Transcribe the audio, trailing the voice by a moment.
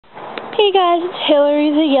Hey guys, it's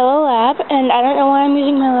Hillary the Yellow Lab, and I don't know why I'm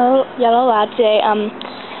using my yellow lab today.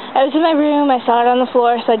 I was in my room, I saw it on the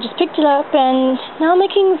floor, so I just picked it up, and now I'm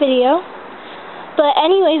making a video. But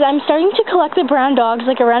anyways, I'm starting to collect the brown dogs,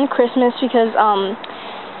 like, around Christmas, because, and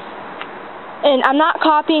I'm not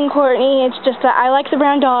copying Courtney, it's just that I like the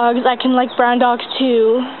brown dogs, I can like brown dogs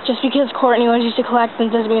too. Just because Courtney always used to collect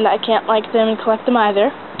them doesn't mean that I can't like them and collect them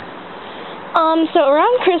either. So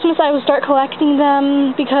around Christmas I would start collecting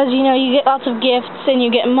them because, you know, you get lots of gifts and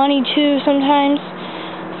you get money too sometimes.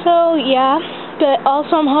 So, yeah. But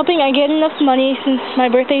also I'm hoping I get enough money since my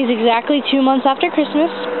birthday is exactly 2 months after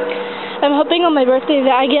Christmas. I'm hoping on my birthday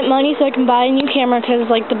that I get money so I can buy a new camera because,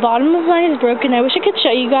 like, the bottom of mine is broken. I wish I could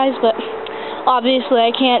show you guys, but obviously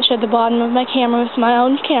I can't show the bottom of my camera with my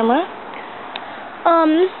own camera.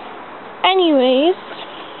 Anyways,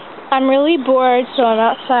 I'm really bored, so I'm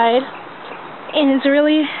outside. And it's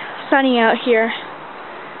really sunny out here,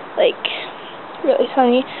 like, really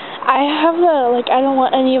sunny. I have I don't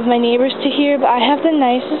want any of my neighbors to hear, but I have the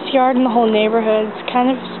nicest yard in the whole neighborhood. It's kind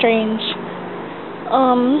of strange.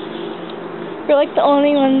 We're like the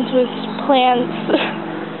only ones with plants.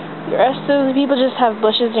 The rest of the people just have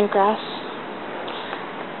bushes and grass.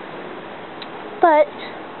 But,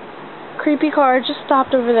 creepy car just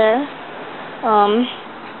stopped over there.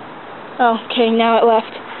 Okay, now it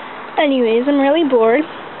left. Anyways, I'm really bored,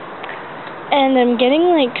 and I'm getting,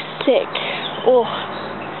 like, sick. Ugh.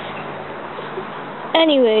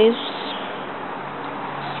 Anyways,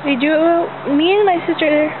 me and my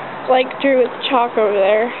sister, like, drew with chalk over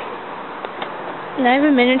there, and I have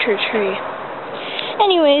a miniature tree.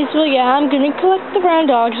 Anyways, well, yeah, I'm gonna collect the brown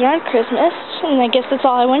dogs around Christmas, and I guess that's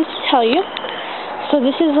all I wanted to tell you. So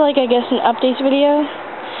this is, like, I guess an updates video.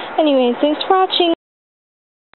 Anyways, thanks for watching.